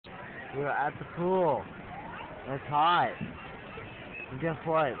We're at the pool. It's hot. And guess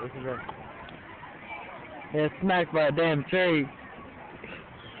what? Look at this. Yeah, smacked by a damn tree.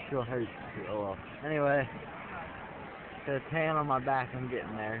 Still hurts. Oh well. Anyway, the tan on my back. I'm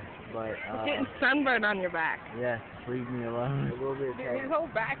getting there, but You're getting sunburned on your back. yes, leave me alone. It will be a Dude, his whole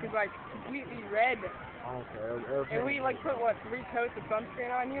back is like completely red. Okay. And we like put what, 3 coats of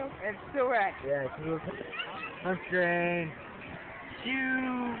sunscreen on you, and it's still red. Yeah, sunscreen.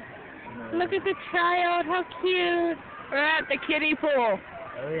 Shoo. Look at the child, how cute. We're at the kiddie pool.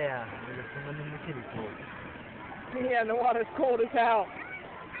 Oh yeah, we're just swimming in the kiddie pool. Yeah, and the water's cold as hell.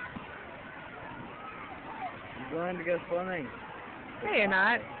 I'm going to go swimming. No, you're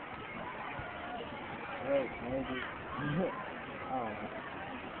not. Wait, maybe. Oh.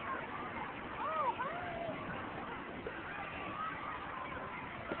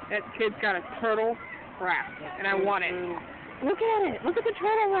 That kid's got a turtle raft, and I want it. Look at it. Look at the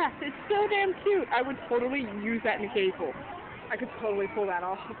turtle raft. It's so damn cute. I would totally use that in a kiddie pool. I could totally pull that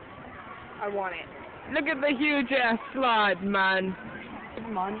off. I want it. Look at the huge ass slide, man.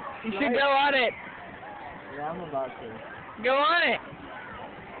 Come on. You should go on it. Yeah, I'm about to. Go on it.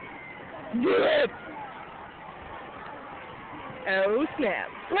 Do it. Oh snap.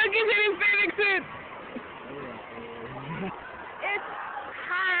 Look, he's in his bathing suit. It's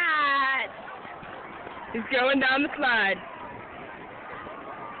hot. He's going down the slide.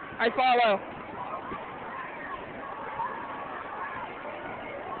 I follow.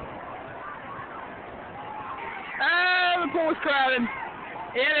 Oh, the pool's crowded.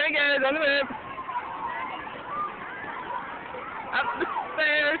 Yeah, there he goes, on the whip. Up the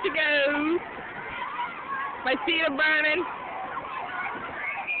stairs he goes. My feet are burning.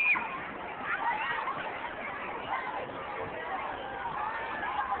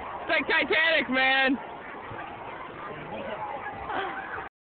 It's like Titanic, man.